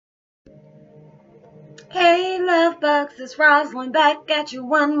Hey, love bugs, it's Roslynn back at you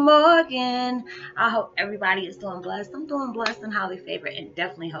one more again. I hope everybody is doing blessed. I'm doing blessed and highly favored, and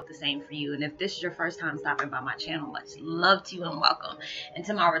definitely hope the same for you. And if this is your first time stopping by my channel, much love to you and welcome. And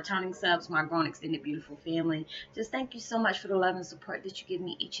to my returning subs, my grown, extended, beautiful family, just thank you so much for the love and support that you give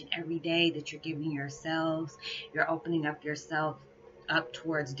me each and every day, that you're giving yourselves. You're opening up yourself up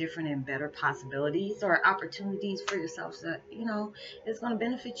towards different and better possibilities or opportunities for yourself that is going to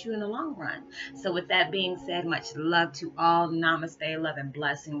benefit you in the long run. So with that being said, much love to all. Namaste, love and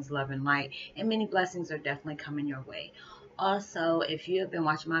blessings, love and light, and many blessings are definitely coming your way. Also, if you have been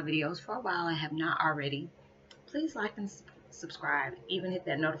watching my videos for a while and have not already, please like and subscribe. Even hit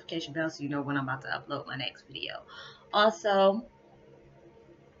that notification bell so you know when I'm about to upload my next video. Also,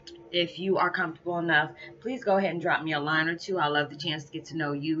 if you are comfortable enough, please go ahead and drop me a line or two. I love the chance to get to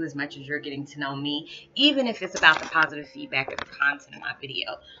know you as much as you're getting to know me, even if it's about the positive feedback of the content of my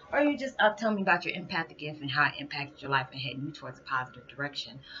video, or you just tell me about your empathic gift and how it impacted your life and heading you towards a positive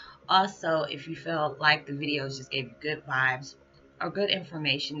direction. Also, if you feel like the videos just gave you good vibes or good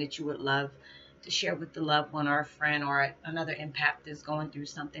information that you would love to share with the loved one or a friend or another empath that's going through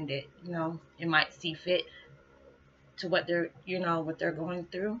something that it might see fit to what they're going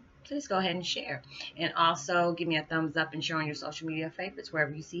through, please go ahead and share. And also give me a thumbs up and share on your social media favorites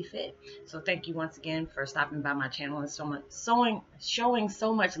wherever you see fit. So thank you once again for stopping by my channel and showing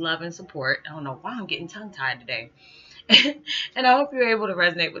so much love and support. I don't know why I'm getting tongue tied today. And I hope you're able to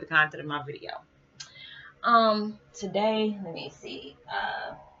resonate with the content of my video. Today, let me see.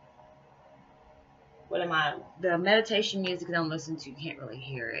 The meditation music that I'm listening to, you can't really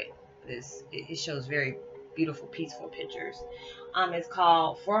hear it. It shows very beautiful, peaceful pictures. It's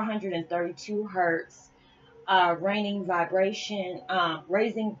called 432 Hertz, raising vibration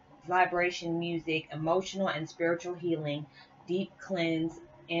music, emotional and spiritual healing, deep cleanse,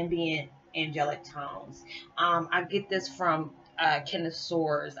 ambient, angelic tones. I get this from Kenneth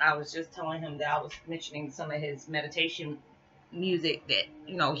Soares. I was just telling him that I was mentioning some of his meditation music that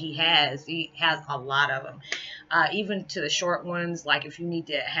he has a lot of them, even to the short ones, like if you need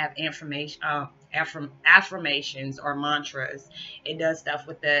to have affirmations or mantras. It does stuff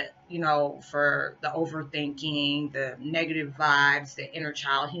with the for the overthinking, the negative vibes, the inner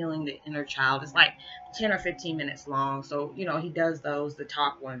child, healing the inner child. It's like 10 or 15 minutes long, so he does those, the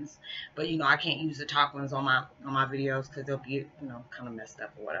talk ones, but I can't use the talk ones on my videos because they'll be kind of messed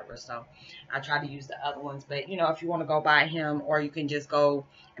up or whatever. So I try to use the other ones. But if you want to go by him, or you can just go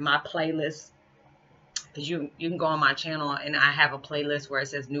in my playlist, because you can go on my channel and I have a playlist where it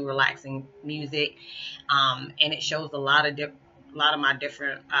says new relaxing music, and it shows a lot of my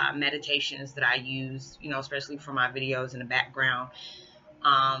different meditations that I use, especially for my videos in the background.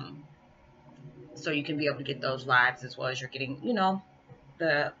 So you can be able to get those vibes as well as you're getting,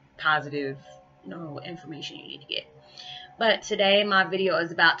 the positive, information you need to get. But today my video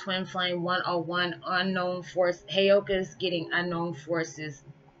is about Twin Flame 101, unknown force. Heyoka's getting unknown forces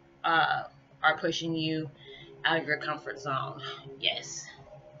are pushing you out of your comfort zone. Yes.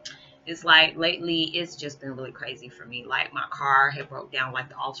 It's like lately it's just been really crazy for me. Like my car had broke down, like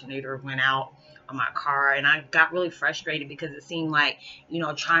the alternator went out on my car, and I got really frustrated because it seemed like,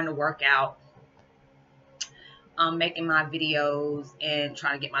 trying to work out, making my videos and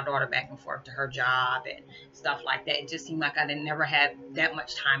trying to get my daughter back and forth to her job and stuff like that. It just seemed like I didn't never had that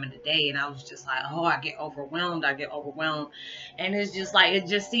much time in the day, and I was just like, oh, I get overwhelmed, and it's just like, it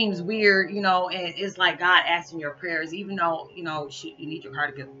just seems weird, and it's like God asking your prayers, even though you need your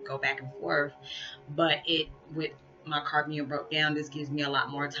car to go back and forth. But with my car being broke down, this gives me a lot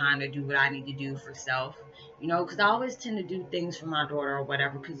more time to do what I need to do for self, because I always tend to do things for my daughter or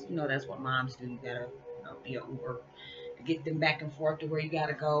whatever, because that's what moms do. You gotta be an Uber to get them back and forth to where you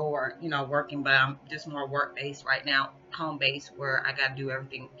gotta go, or working. But I'm just more work based right now, home based, where I gotta do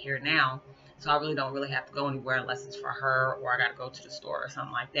everything here now. So I really don't have to go anywhere unless it's for her, or I gotta go to the store or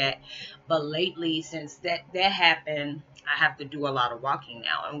something like that. But lately, since that happened, I have to do a lot of walking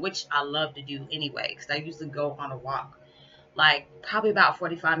now, and which I love to do anyway, because I usually go on a walk like probably about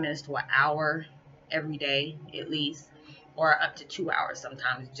 45 minutes to an hour every day at least, or up to 2 hours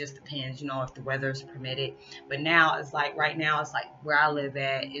sometimes. It just depends, if the weather's permitted. But now it's like, right now it's like where I live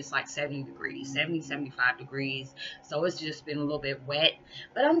at, it's like 70 degrees, 75 degrees. So it's just been a little bit wet.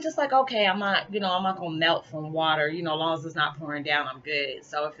 But I'm just like, okay, I'm not gonna melt from water, as long as it's not pouring down, I'm good.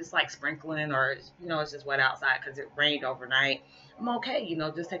 So if it's like sprinkling, or it's just wet outside because it rained overnight, I'm okay,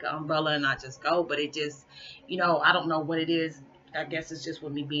 just take an umbrella and not just go. But it just, I don't know what it is. I guess it's just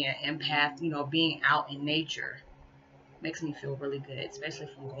with me being an empath, being out in nature. makes me feel really good, especially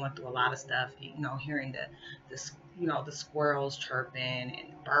from going through a lot of stuff. Hearing the squirrels chirping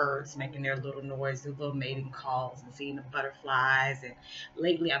and birds making their little noise, their little mating calls, and seeing the butterflies. And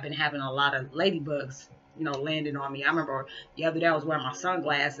lately, I've been having a lot of ladybugs, landing on me. I remember the other day I was wearing my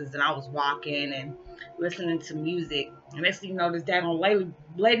sunglasses and I was walking and listening to music. And next thing you know, this daggone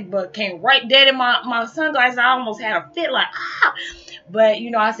ladybug came right dead in my sunglasses. I almost had a fit, like, ah! But,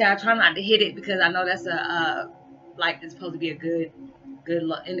 I said I try not to hit it because I know that's it's supposed to be a good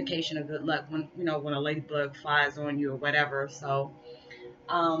indication of good luck when a ladybug flies on you or whatever. So,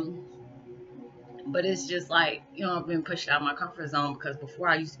 but it's just like, I've been pushed out of my comfort zone because before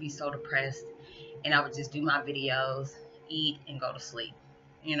I used to be so depressed and I would just do my videos, eat, and go to sleep,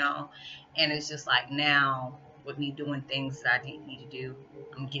 and it's just like now with me doing things that I didn't need to do,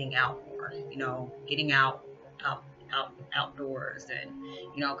 I'm getting out more, getting outdoors, and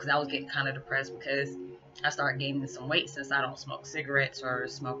because I was getting kind of depressed because I started gaining some weight since I don't smoke cigarettes or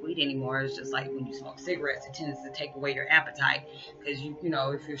smoke weed anymore. It's just like when you smoke cigarettes, it tends to take away your appetite because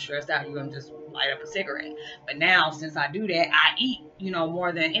if you're stressed out, you're gonna just light up a cigarette. But now since I do that, I eat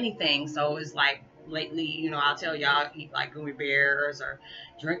more than anything. So it's like lately, I'll tell y'all, I eat like gummy bears or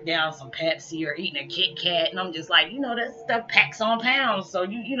drink down some Pepsi or eating a Kit Kat, and I'm just like, that stuff packs on pounds. So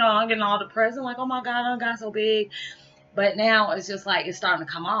I'm getting all depressed. I'm like, oh my God, I got so big. But now it's just like it's starting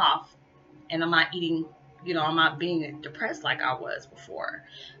to come off, and I'm not eating, I'm not being depressed like I was before.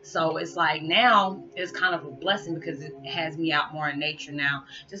 So it's like now it's kind of a blessing because it has me out more in nature now,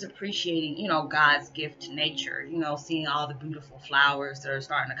 just appreciating, God's gift to nature, seeing all the beautiful flowers that are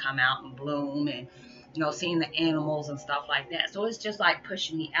starting to come out and bloom, and, seeing the animals and stuff like that. So it's just like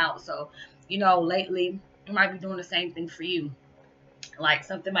pushing me out. So, lately you might be doing the same thing for you. Like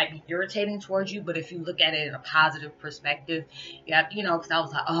something might be irritating towards you, but if you look at it in a positive perspective, because I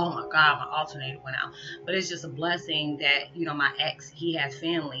was like, oh my God, my alternator went out. But it's just a blessing that, my ex, he has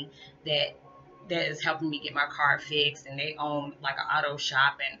family that is helping me get my car fixed, and they own like an auto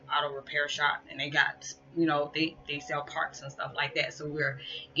shop and auto repair shop, and they got, they sell parts and stuff like that. So we're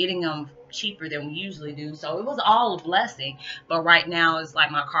getting them cheaper than we usually do. So it was all a blessing. But right now it's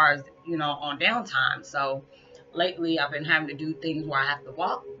like my car is, on downtime. So lately I've been having to do things where I have to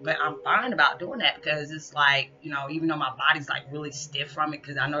walk, but I'm fine about doing that because it's like, even though my body's like really stiff from it,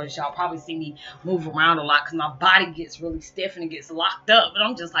 because I notice y'all probably see me move around a lot because my body gets really stiff and it gets locked up. But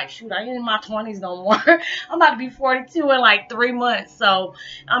I'm just like, shoot, I ain't in my 20s no more. I'm about to be 42 in like 3 months. So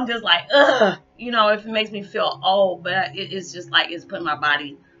I'm just like, ugh, if it makes me feel old, but it's just like it's putting my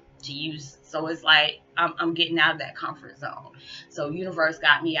body to use. So it's like I'm getting out of that comfort zone. So universe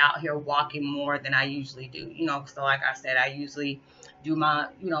got me out here walking more than I usually do. So like I said, I usually do my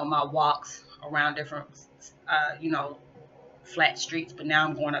my walks around different flat streets, but now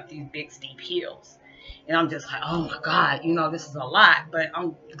I'm going up these big steep hills, and I'm just like, oh my God, this is a lot. But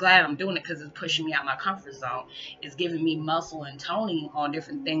I'm glad I'm doing it because it's pushing me out my comfort zone. It's giving me muscle and toning on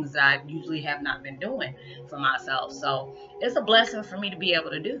different things that I usually have not been doing for myself. So it's a blessing for me to be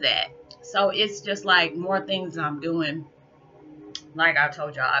able to do that. So it's just like more things that I'm doing. Like I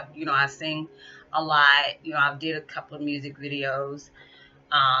told y'all, I sing a lot. I've did a couple of music videos,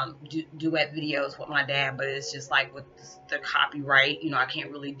 duet videos with my dad, but it's just like with the copyright, I can't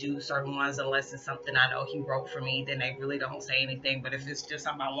really do certain ones unless it's something I know he wrote for me. Then they really don't say anything. But if it's just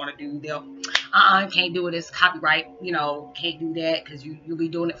something I want to do, they'll can't do it, it's copyright, can't do that because you'll be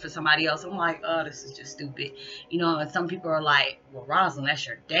doing it for somebody else. I'm like, oh, this is just stupid, and some people are like, well, Roslynn, that's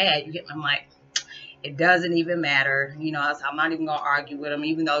your dad. I'm like, it doesn't even matter, so I'm not even gonna argue with him,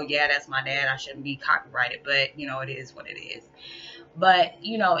 even though, yeah, that's my dad, I shouldn't be copyrighted, but it is what it is. But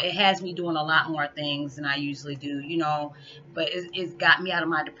it has me doing a lot more things than I usually do, but it's got me out of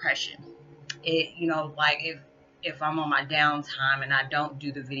my depression. It like if I'm on my downtime and I don't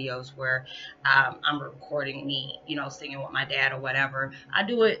do the videos where I'm recording me, singing with my dad or whatever, I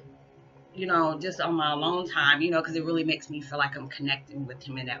do it just on my alone time, because it really makes me feel like I'm connecting with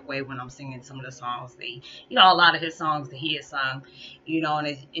him in that way when I'm singing some of the songs that, a lot of his songs that he has sung,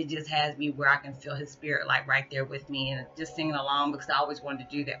 and it just has me where I can feel his spirit like right there with me and just singing along, because I always wanted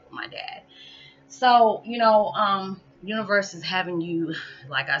to do that with my dad. So, universe is having you,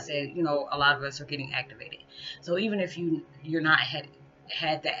 like I said, a lot of us are getting activated. So even if you're not had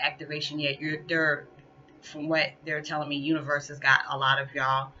that activation yet, from what they're telling me, universe has got a lot of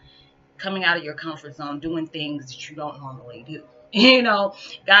y'all coming out of your comfort zone, doing things that you don't normally do.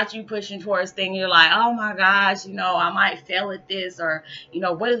 Got you pushing towards things. You're like, oh my gosh, I might fail at this, or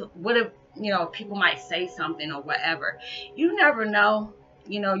what if people might say something or whatever. You never know.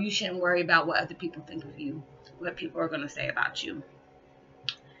 You shouldn't worry about what other people think of you, what people are going to say about you,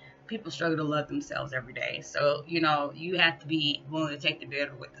 people struggle to love themselves every day. So, you know, you have to be willing to take the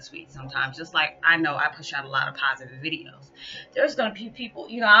bitter with the sweet sometimes. Just like I know I push out a lot of positive videos. There's going to be people,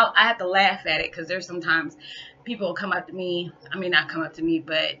 you know, I have to laugh at it because there's sometimes people will come up to me. I mean, not come up to me,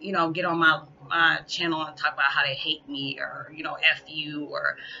 but, you know, get on my channel and talk about how they hate me, or, you know, F you,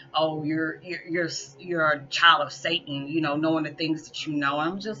 or, oh, you're a child of Satan, you know, knowing the things that you know.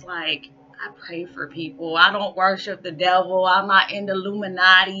 I'm just like, I pray for people. I don't worship the devil. I'm not in the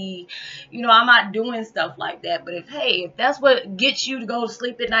Illuminati. You know, I'm not doing stuff like that. But if that's what gets you to go to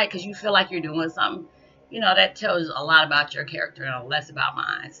sleep at night because you feel like you're doing something, you know, that tells a lot about your character and less about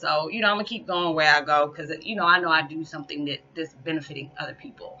mine. So, you know, I'm going to keep going where I go because, you know, I know I do something that's benefiting other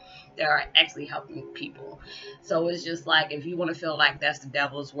people, that are actually helping people. So it's just like, if you want to feel like that's the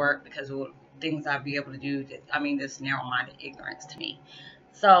devil's work because of things I'd be able to do, that's narrow-minded ignorance to me.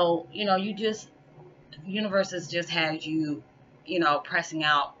 So, you know, the universe has just had you, you know, pressing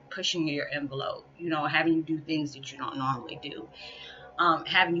out, pushing your envelope, you know, having you do things that you don't normally do.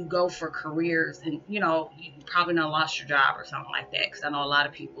 Having you go for careers, and, you know, you probably not lost your job or something like that. Because I know a lot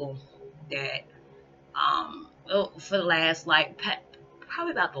of people that, for the last, like,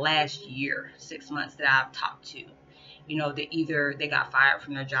 probably about the last year, 6 months that I've talked to, you know, that either they got fired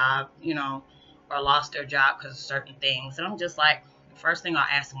from their job, you know, or lost their job because of certain things. And I'm just like, first thing I'll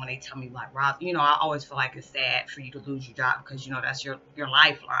ask them when they tell me, like, Rob, you know, I always feel like it's sad for you to lose your job because, you know, that's your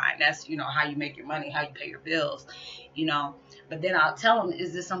lifeline. That's, you know, how you make your money, how you pay your bills, you know. But then I'll tell them,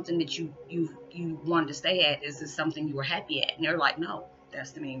 is this something that you wanted to stay at? Is this something you were happy at? And they're like, no,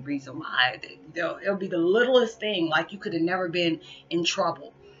 that's the main reason why. It'll be the littlest thing. Like, you could have never been in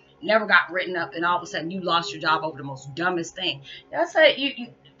trouble, never got written up, and all of a sudden you lost your job over the most dumbest thing. That's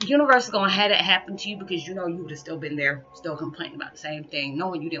it. The universe is going to have that happen to you because, you know, you would have still been there, still complaining about the same thing,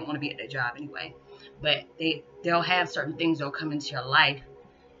 knowing you didn't want to be at that job anyway. But they'll have certain things that'll come into your life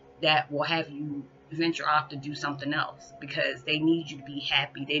that will have you venture off to do something else because they need you to be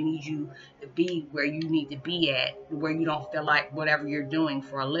happy. They need you to be where you need to be at, where you don't feel like whatever you're doing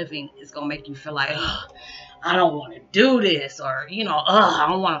for a living is going to make you feel like, I don't want to do this, or, you know, I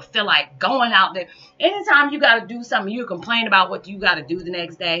don't want to feel like going out there. Anytime you got to do something, you complain about what you got to do the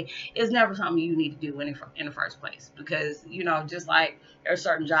next day, it's never something you need to do in the first place. Because, you know, just like there are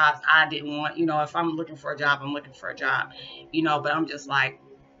certain jobs I didn't want, you know, if I'm looking for a job, I'm looking for a job, you know, but I'm just like,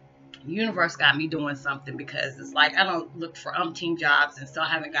 the universe got me doing something because it's like, I don't look for umpteen jobs and still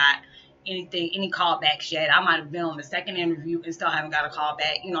haven't got any callbacks yet. I might have been on the second interview and still haven't got a call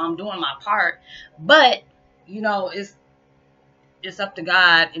back. You know, I'm doing my part, but, you know, it's up to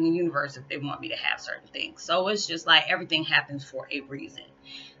God and the universe if they want me to have certain things. So it's just like everything happens for a reason.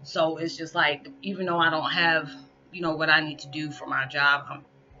 So it's just like, even though I don't have, you know, what I need to do for my job,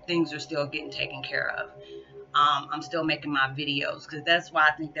 things are still getting taken care of. I'm still making my videos because that's why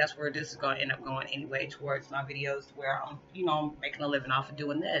I think that's where this is going to end up going anyway, towards my videos where I'm, you know, I'm making a living off of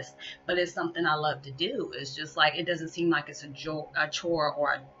doing this. But it's something I love to do. It's just like, it doesn't seem like it's a chore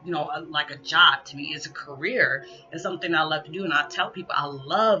or, you know, like a job to me. It's a career. It's something I love to do. And I tell people I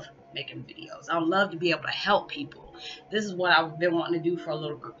love making videos. I love to be able to help people. This is what I've been wanting to do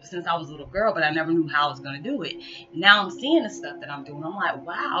since I was a little girl, but I never knew how I was going to do it. Now I'm seeing the stuff that I'm doing. I'm like,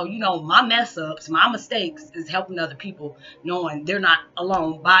 wow, you know, my mess ups, my mistakes is helping other people, knowing they're not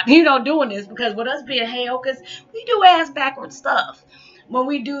alone by, you know, doing this. Because with us being Heyokas, we do ass backwards stuff. When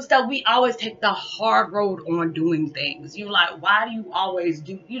we do stuff, we always take the hard road on doing things. You're like, why do you always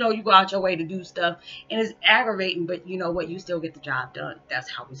do, you know, you go out your way to do stuff and it's aggravating, but you know what, you still get the job done. That's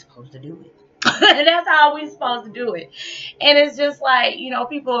how we're supposed to do it. That's how we're supposed to do it. And it's just like, you know,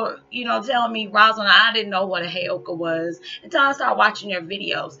 people, you know, telling me, Roslynn, I didn't know what a Heyoka was until I started watching their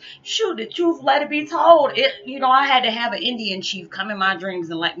videos. Shoot, the truth, let it be told. You know, I had to have an Indian chief come in my dreams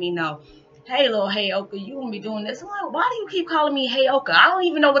and let me know, hey, little Heyoka, you gonna be doing this. I'm like, why do you keep calling me Heyoka? I don't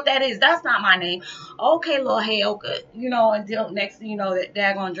even know what that is. That's not my name. Okay, little Heyoka, you know, until next thing you know, that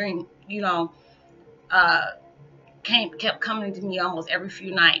daggone dream, you know, kept coming to me almost every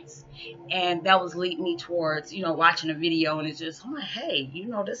few nights, and that was leading me towards, you know, watching a video, and it's just, I'm like, hey, you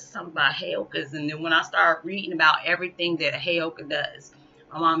know, this is something about Heyokas. And then when I started reading about everything that a Heyoka does,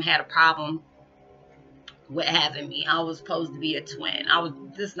 my mom had a problem with having me. I was supposed to be a twin.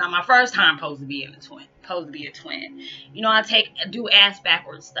 This is not my first time supposed to be a twin. You know, I do ass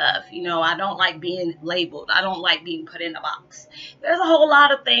backwards stuff. You know, I don't like being labeled. I don't like being put in a box. There's a whole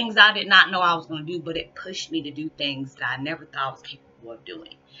lot of things I did not know I was going to do, but it pushed me to do things that I never thought I was capable of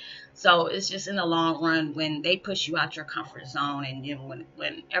doing. So it's just in the long run, when they push you out your comfort zone, and you know,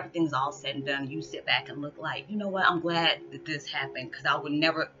 when everything's all said and done, you sit back and look like, you know what, I'm glad that this happened, because I would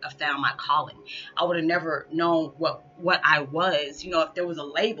never have found my calling. I would have never known what I was. You know, if there was a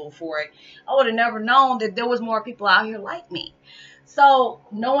label for it, I would have never known that there was more people out here like me. So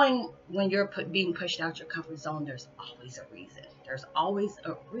knowing when you're being pushed out your comfort zone, there's always a reason. There's always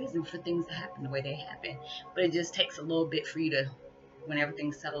a reason for things to happen the way they happen. But it just takes a little bit for you to, when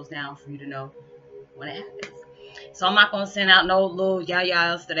everything settles down, for you to know when it happens. So I'm not going to send out no little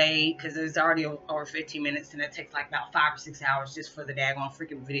yah-yahs today, because it's already over 15 minutes, and it takes like about 5 or 6 hours just for the daggone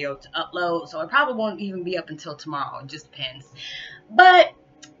freaking video to upload. So it probably won't even be up until tomorrow. It just depends. But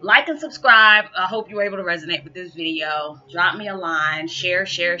like and subscribe. I hope you were able to resonate with this video. Drop me a line, share,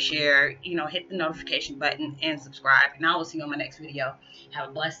 you know, hit the notification button and subscribe. And I will see you on my next video. Have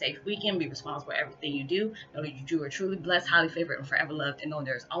a blessed, safe weekend. Be responsible for everything you do. Know that you are truly blessed, highly favored, and forever loved. And know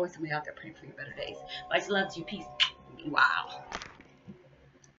there's always somebody out there praying for your better days. Much love to you. Peace. Wow.